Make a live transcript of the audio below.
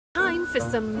for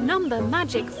some number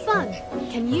magic fun.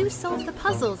 Can you solve the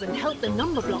puzzles and help the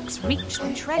number blocks reach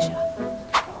the treasure?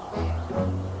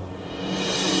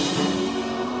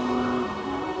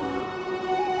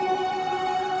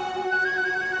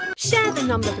 Share the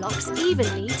number blocks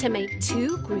evenly to make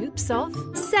 2 groups of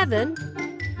 7,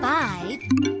 5,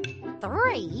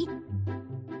 3,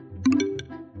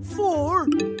 4,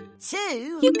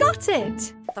 2. You got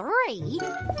it! 3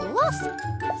 plus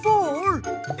 4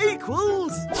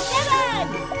 equals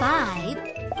 7. 5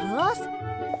 plus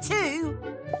 2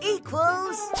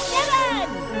 equals 7.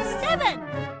 7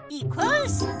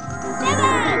 equals 7.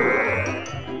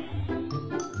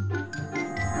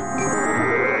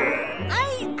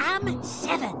 I am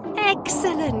 7.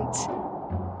 Excellent!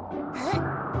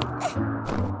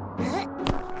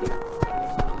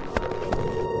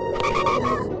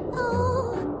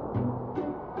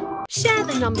 Share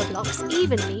the number blocks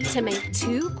evenly to make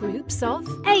 2 groups of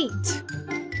 8.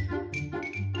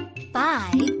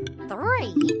 5,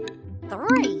 3,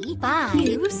 3, 5.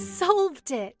 You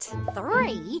solved it!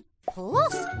 3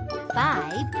 plus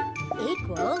 5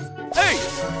 equals 8.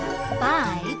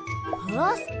 5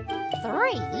 plus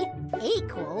 3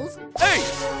 equals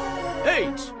 8.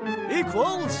 8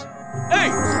 equals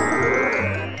 8.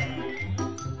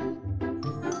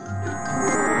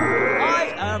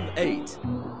 I am 8.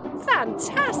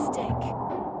 Fantastic!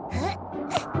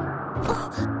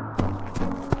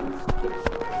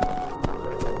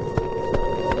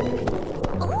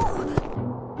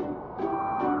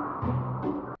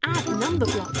 Add number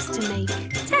blocks to make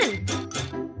 10.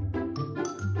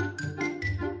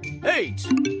 8.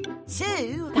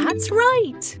 2. That's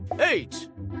right! 8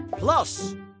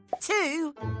 plus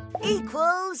 2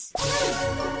 equals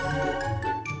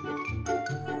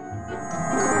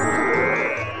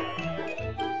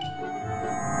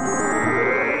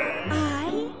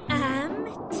I am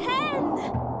 10.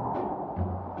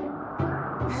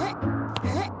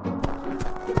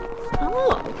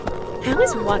 Oh, how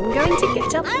is one going to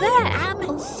get up I there?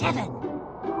 am 7.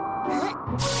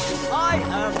 I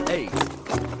am 8.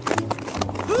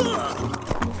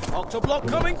 Octoblock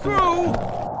coming through.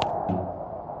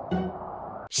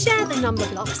 Share the number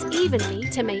blocks evenly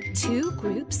to make 2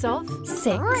 groups of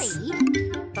 6. 3,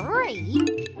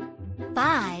 3,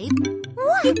 5,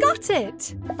 1. You got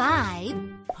it! 5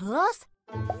 plus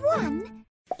 1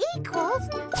 equals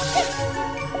 6.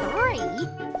 3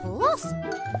 plus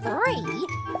 3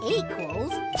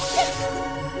 equals 6.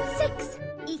 6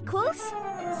 equals 6.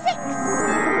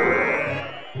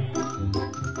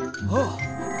 Oh,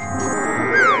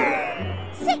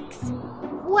 6.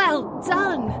 Well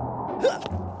done!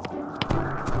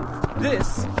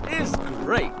 this is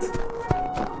great.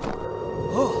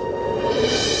 Oh,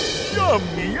 Yum,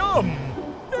 yum!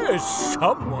 There's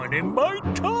someone in my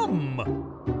tum!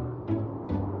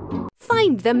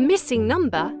 Find the missing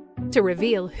number to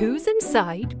reveal who's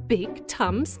inside Big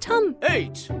Tum's tum.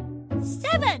 8.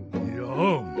 7.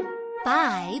 Yum!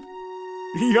 5,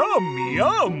 Yum,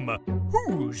 yum!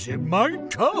 Who's in my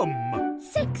tum?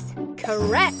 6.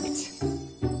 Correct!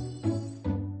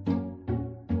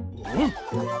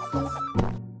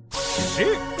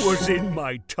 Sick was in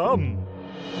my tum.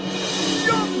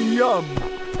 Yum, yum!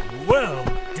 Well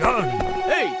done!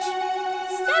 8.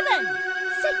 7,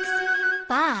 6,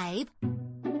 5,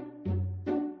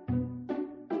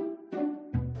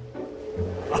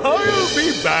 I'll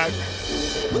be back!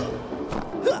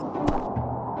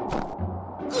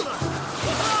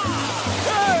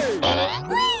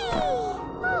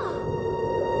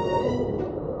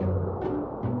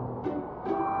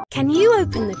 Can you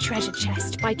open the treasure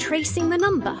chest by tracing the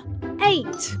number 8?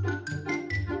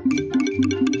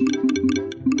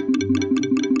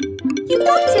 You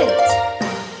got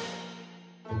it!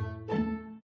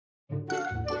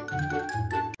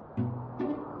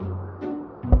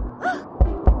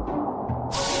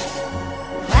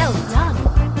 Well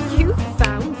done! You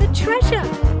found the treasure!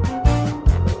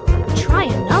 Try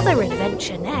another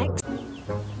adventure next.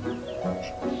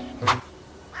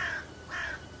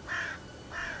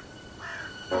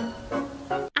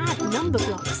 Add number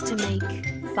blocks to make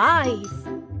 5.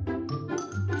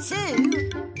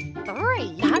 2.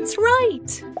 3. That's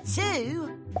right!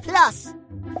 2 plus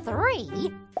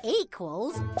 3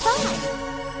 equals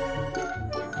 5.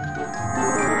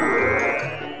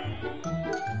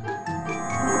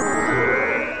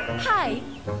 High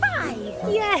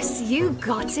 5! Yes, you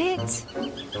got it!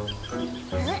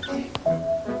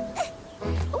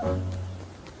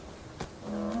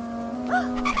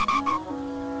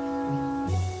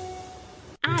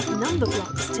 Add number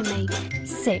blocks to make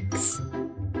 6.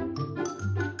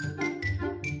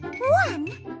 1,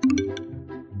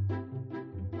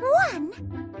 1,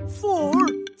 4,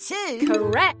 2.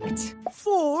 Correct.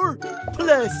 4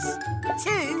 plus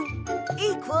 2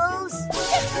 equals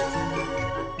 6.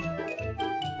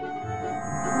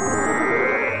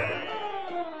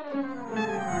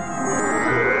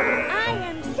 I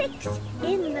am 6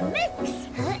 in the mix.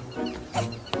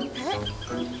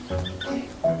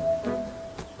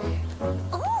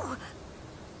 Oh,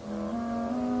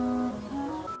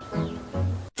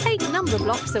 Take number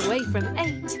blocks away from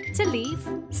 8 to leave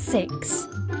 6.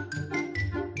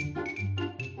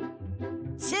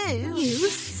 2 You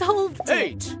solved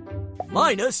it. 8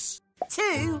 minus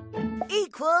 2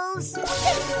 equals 6.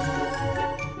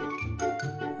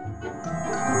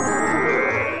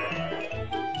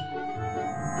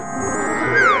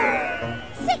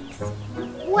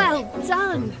 Well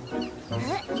done.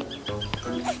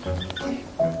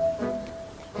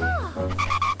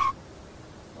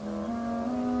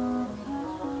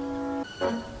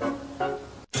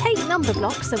 Take number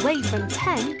blocks away from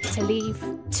 10 to leave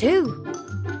 2.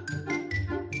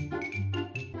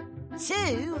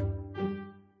 2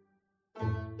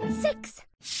 6.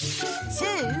 2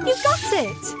 You got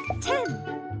it.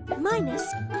 10 minus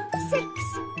 6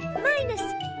 minus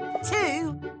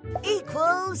 2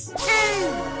 equals 2.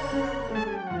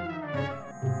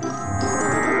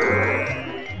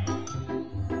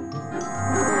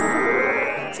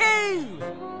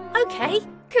 Okay,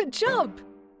 good job.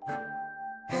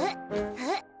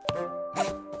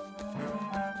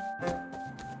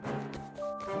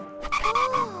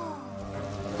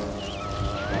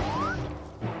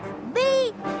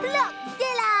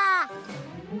 Blockzilla!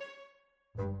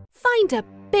 Find a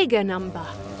bigger number.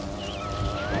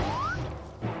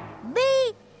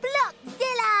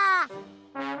 Blockzilla!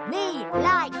 Me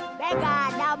like bigger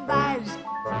numbers.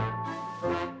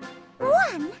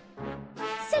 1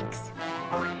 6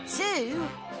 2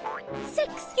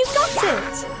 6. You got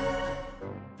it.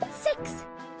 6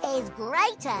 is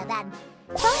greater than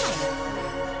 5. Oh.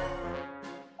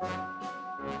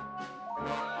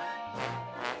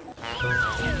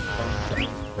 Whee!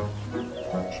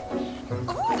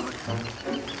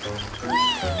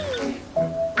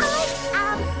 I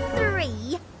am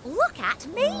 3. Look at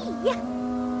me.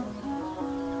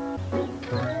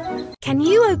 Can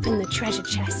you open the treasure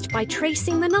chest by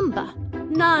tracing the number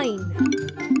 9?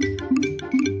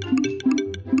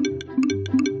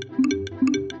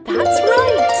 That's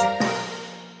right.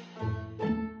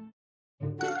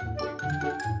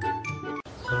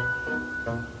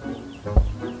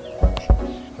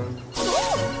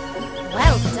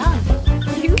 Well done.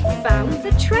 You found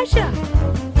the treasure.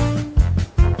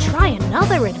 Try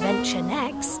another adventure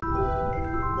next.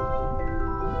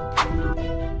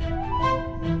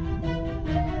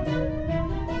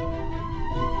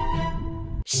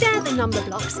 Share the number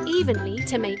blocks evenly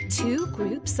to make 2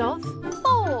 groups of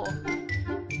 4.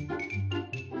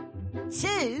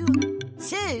 2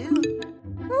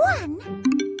 1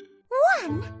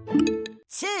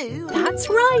 2 That's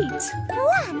right.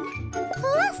 1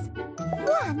 plus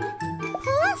 1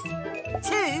 plus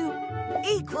 2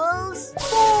 equals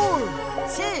 4.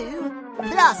 2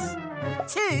 plus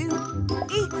 2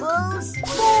 equals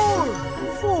 4.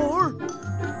 4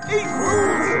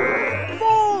 equals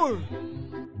 4.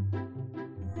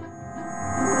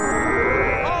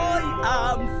 I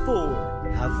am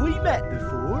 4. Have we met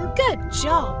before? Good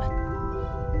job.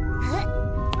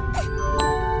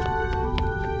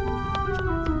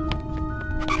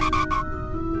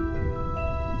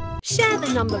 Share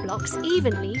the number blocks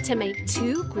evenly to make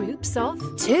 2 groups of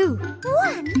 2.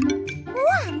 1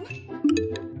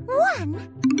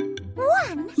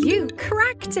 You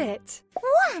cracked it.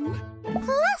 1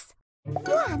 plus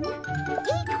 1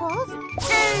 equals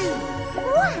 2.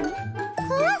 1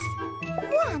 plus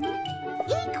 1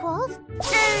 equals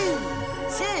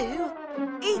 2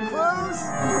 equals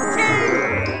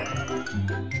 2.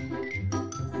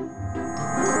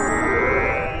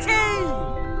 2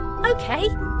 Okay,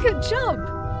 good job.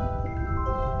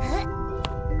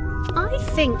 I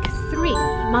think 3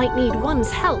 might need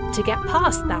 1's help to get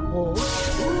past that wall.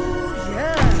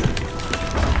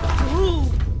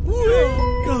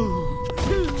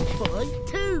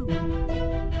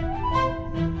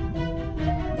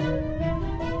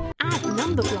 Add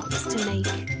number blocks to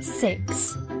make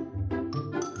 6.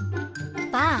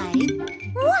 5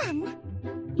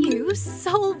 1 You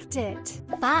solved it.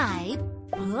 5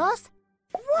 plus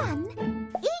 1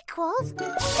 equals 6.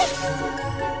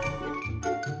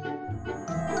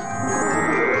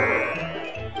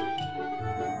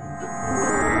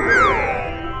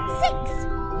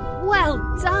 Well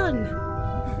done.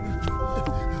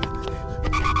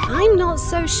 I'm not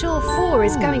so sure 4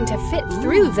 is going to fit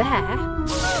through there.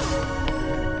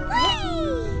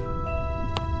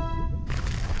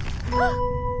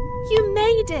 You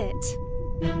made it!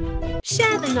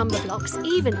 Share the number blocks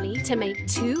evenly to make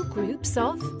 2 groups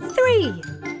of 3.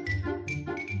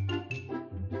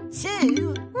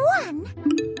 2, 1,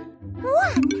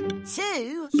 1,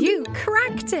 2, You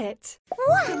cracked it!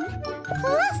 1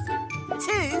 plus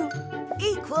 2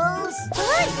 equals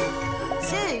 3.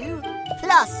 2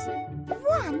 plus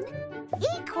 1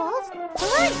 equals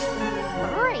 3.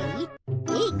 3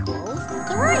 equals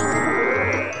 3.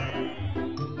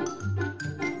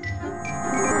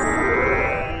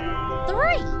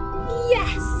 3.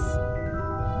 Yes!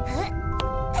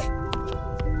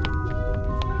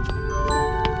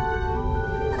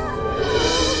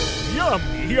 Yum,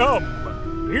 yum!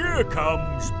 Here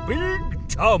comes Big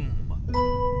Tum.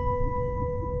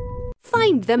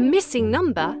 Find the missing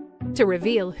number to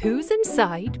reveal who's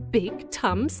inside Big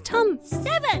Tum's tum.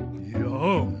 7.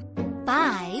 Yum!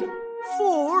 5.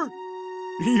 4,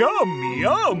 Yum,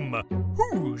 yum!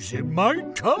 Who's in my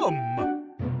tum?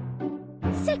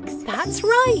 6. That's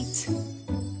right! 6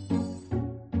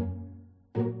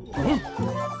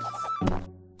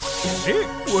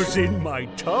 was in my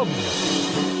tum.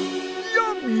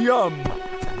 Yum, yum!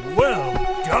 Well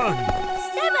done!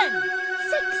 7.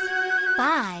 6.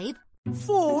 5.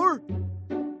 4,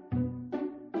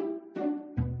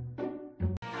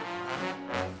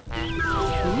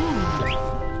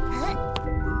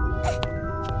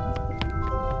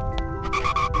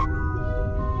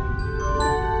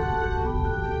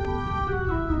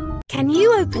 Can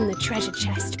you open the treasure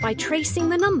chest by tracing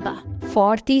the number?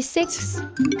 46.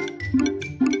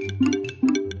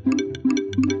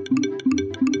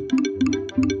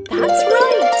 That's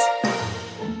right!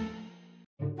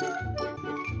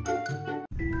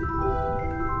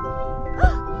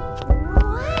 Wow!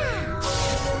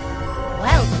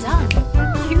 Well done!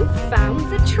 You found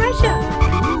the treasure!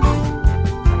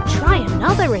 Try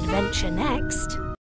another adventure next.